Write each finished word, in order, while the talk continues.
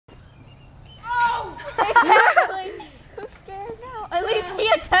Exactly. Who's scared now? At least he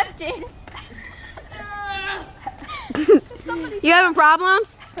attempted. You having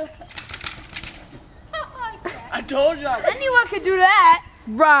problems? I told you. Anyone could do that.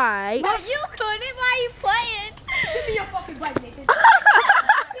 Right. But you couldn't. Why are you playing? Give me your fucking bike, Nathan.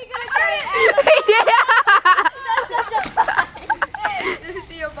 You're gonna try Hey, let me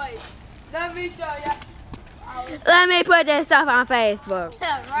see your bike. Let me show ya. Let me put this stuff on Facebook.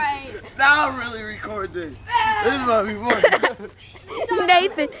 Yeah, right. Now I'll really record this. This is what we want.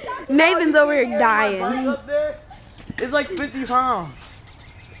 Nathan's over here dying. Up there, it's like 50 pounds.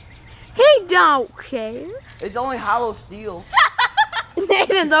 He don't care. It's only hollow steel.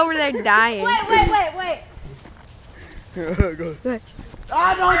 Nathan's over there dying. Wait. Go. Good.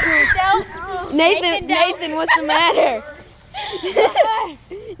 I don't do it. Nathan, don't. what's the matter?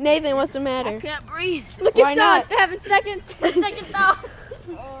 Nathan, what's the matter? Can't breathe. Look Why at not? Sean having second thought.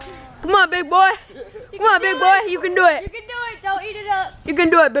 Come on, big boy. Come on, big boy. You can do You it. can do it. Don't eat it up. You can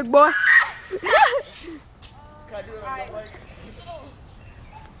do it, big boy. Can I do it on my bike?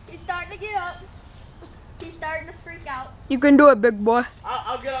 He's starting to get up. He's starting to freak out. You can do it, big boy.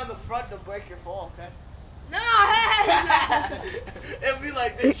 I'll get on the front to break your fall, okay? No, hey. It'll be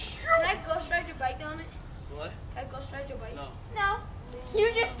like this. Can I ghost ride your bike on it? What? Can I ghost ride your bike? No. No.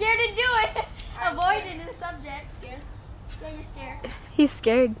 You're just scared to do it. Avoiding the subject. Scared? Yeah, you're scared. He's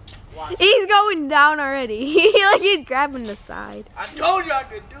scared. Watch. He's going down already. He's grabbing the side. I told you I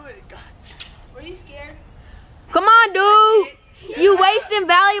could do it. God. Were you scared? Come on, dude. You wasting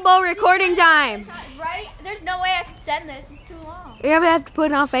valuable recording time. Right? There's no way I can send this. It's too long. You're gonna have to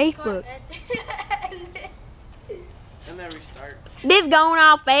put it on Facebook. And then restart. This going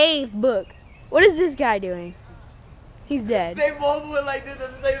on Facebook. What is this guy doing? He's dead. They both went like this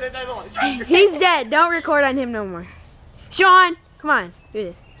at the same time. He's dead. Don't record on him no more. Sean, come on. Do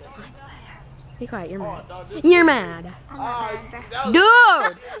this. Be quiet. You're mad. You're mad. Dude!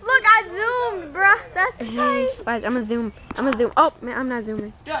 Look, I zoomed, bruh. That's tight. Watch, I'm gonna zoom. Oh, man, I'm not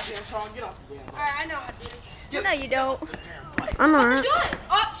zooming. Goddamn, Sean, get off the damn bike. Alright, I know how to do it. No, you don't. I'm Let's alright. do it.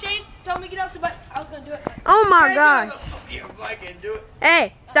 Oh, Shane told me to get off the bike. I was gonna do it. Oh my Get gosh. on the fucking bike and do it.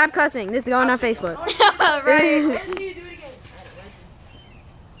 Hey, stop cussing. This is going on Facebook. Right. Let's do it again.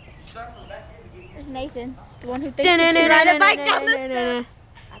 Start from back here to get There's Nathan, the one who thinks he can ride a bike down the stairs.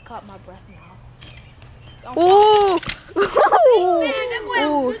 I caught my breath now. Ooh. Man, that boy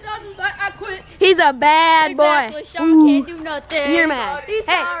Ooh. has 2,000 bucks. I quit. He's a bad Exactly. boy. Sean can't do nothing. You're mad. He's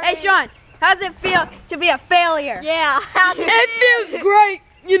Hey, sorry. hey, Sean. How's it feel to be a failure? Yeah. How's It feels great,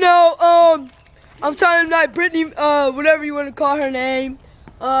 you know. I'm trying to like Brittany, whatever you want to call her name.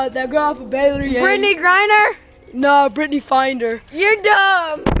 That girl off of Baylor. Yeah. Brittany Griner? No, Brittany Finder. You're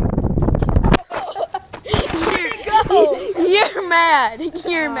dumb. You're mad.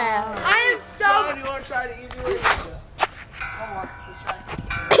 You're mad. I am so. Sean, you want to try the easy way? Come on, let's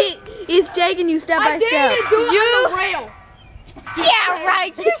try. He's taking you step by step. You. On the rail. Yeah,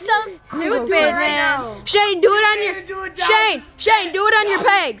 right. You're so stupid, man. Shane, do it on your. Do it down. Shane, do it on your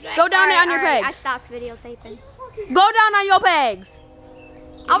pegs. Go down it on your I pegs. stopped videotaping. Go down on your pegs.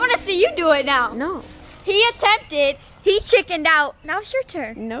 I want to see you do it now. No. He attempted. He chickened out. Now it's your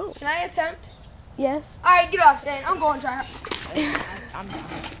turn. No. Can I attempt? Yes. Alright, get off, Shane. I'm going to try.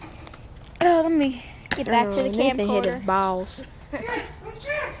 Oh, let me get back to the Nathan hit camcorder. his balls.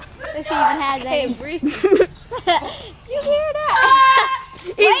 If he even has any. Did you hear that?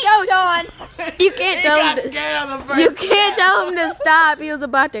 He's going. Sean. You can't He tell got him. scared on the To, first. you can't tell him to stop. He was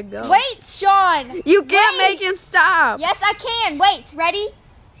about to go. Wait, Sean. You can't Wait. make him stop. Yes, I can. Wait, ready?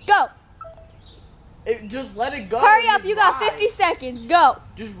 Go. Just let it go. Hurry and up. just You got ride. 50 seconds. Go.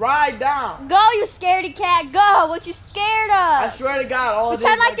 Just ride down. Go, you scaredy cat. Go. What you scared I of? swear to God, all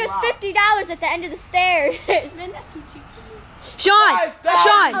Pretend these like there's $50 at the end of the stairs. Man, that's too cheap for me. Sean, $1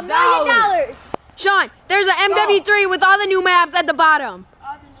 Sean, million. Sean. There's an MW3 with all the new maps at the bottom.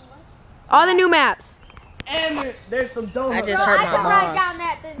 All the new maps. And there's some donuts. I just So hurt I my can ride balls. down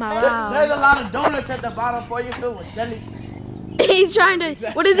that thing. My but- balls. There's a lot of donuts at the bottom for you filled with jelly. He's trying to.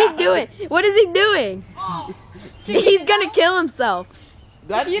 What is he doing? What is he doing? He's gonna kill himself.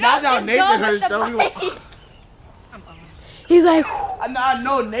 That's You how don't just Nathan go hurt with the himself. He went, bike. He's like. I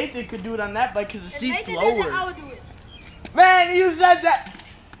know Nathan could do it on that bike because the If seat's Nathan does it, lower. I will do it. Man, you said that.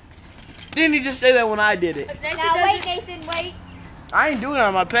 Didn't you just say that when I did it? If Nathan Now does wait, it, Nathan, wait. I ain't doing it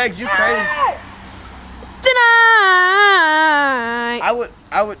on my pegs. You crazy. Tonight. I would,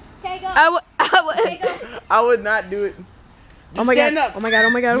 Okay, go. I I would not do it. Just Oh my stand god. up. Oh my god. Oh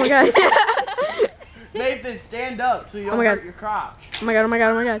my god. Oh my god. Nathan, stand up so you don't Oh my God. hurt your crotch. Oh my god. Oh my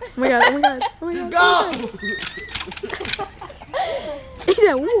god. Oh my god. Oh my god. Oh my god. Oh my Just god. go. He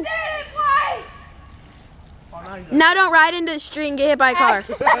said, "Woo." Now don't ride into the street and get hit by a car.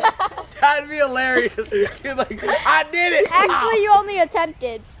 That'd be hilarious. You're like, I did it. Actually, you only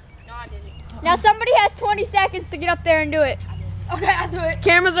attempted. No, I didn't. Now somebody has 20 seconds to get up there and do it. Okay, I'll do it.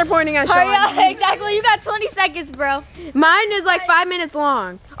 Cameras are pointing at Hurry Sean. up. Exactly. You got 20 seconds, bro. Mine is like 5 minutes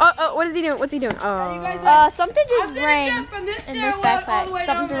long. Oh, what is he doing? What's he doing? Something just I'm gonna rang jump from this in this stairwell all the backpack. way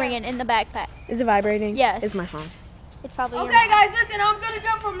down Something's there. ringing in the backpack. Is it vibrating? Yes. It's my phone. It's probably your Okay, mom. guys, listen. I'm gonna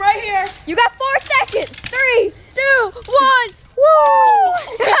jump from right here. You got 4 seconds. 3, 2, 1. Woo!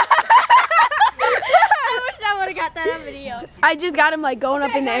 I wish I would have got that on video. I just got him like going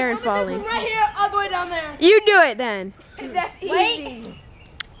up in the air and I'm gonna falling. jump from right here all the way down there. You do it then. That's easy. Wait.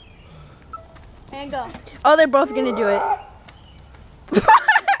 And go. Oh, they're both gonna do it.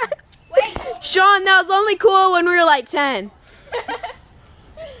 Wait. Sean, that was only cool when we were like 10.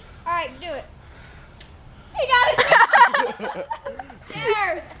 Alright, do it. He got it.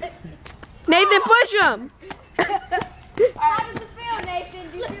 There. Nathan, push him. How does it feel,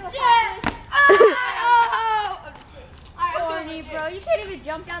 Nathan? Do you feel it? Corny, bro. You can't even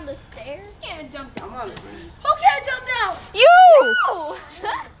jump down the stairs. Can't jump down. I'm on it, man. Who can't jump down? You. Oh.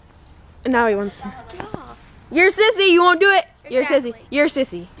 Now he wants to. You're a sissy. You won't do it. You're a Exactly. sissy. You're a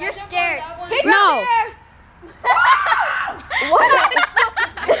sissy. You're Jump on scared. that one. Pick No. up there.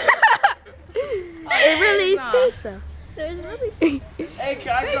 It really is pizza. There's really Hey,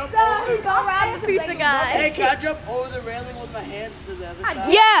 can I jump over? go around the pizza guy. Hey, can I jump over the railing with my hands to the other side?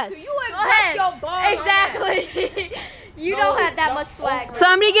 Yes. Go ahead. Exactly. You don't have that much swag.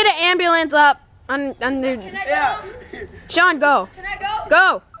 Somebody get an ambulance up on their. Yeah. Sean, go. Can I go?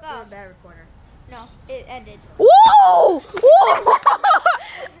 Go. No, it ended. Whoa! Whoa!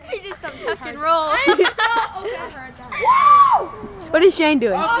 He did some tuck and roll. What is Shane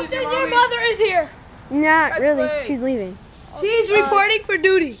doing? Oh, Dude, your mother is here. Not really. She's leaving. She's reporting for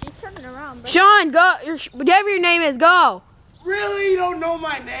duty. She's turning around, bro. Sean, go. Whatever your name is, go. Really? You don't know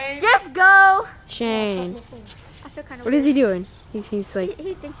my name? Just go. Shane. I feel kind of What is he doing? He's like.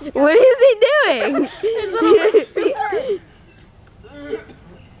 He thinks he's What is he doing?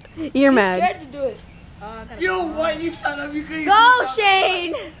 You're mad. Scared to do it. You what? You shut up. You couldn't Go,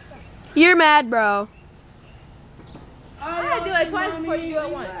 Shane. You're mad, bro. I gotta do it twice before you do it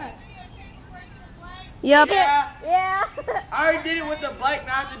once. Yep. Yeah. Yeah. I already did it with the bike.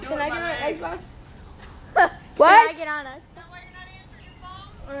 Now I have to do it with my legs. Can I What? get on it?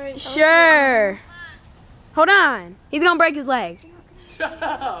 Sure. Hold on. He's gonna break his leg. Shut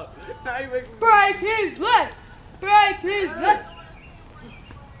up. Now you make me. Break his leg. Break his leg.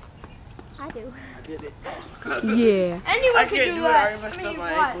 I do. I did it. Yeah. Anyone I can can't do do it. I that. already messed up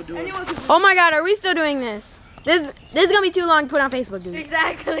my ankle doing it. Anyone can do Oh my God, are we still doing this? This is gonna be too long to put on Facebook, dude.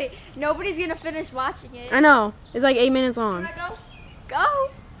 Exactly. Nobody's gonna finish watching it. I know. It's like 8 minutes long. Can I go? Go.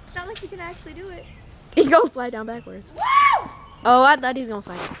 It's not like you can actually do it. He gonna slide down backwards. Oh, I thought he was gonna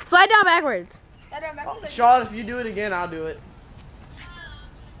slide. Slide down backwards. Sean, if you do it again, I'll do it.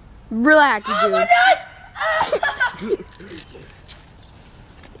 Relax, dude.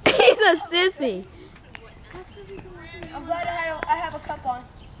 He's a sissy. I'm glad I have a cup on.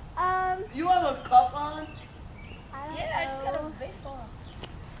 You have a cup on? I don't Yeah, I just got a know. baseball.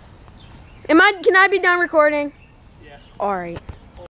 Can I be done recording? Yeah. Alright.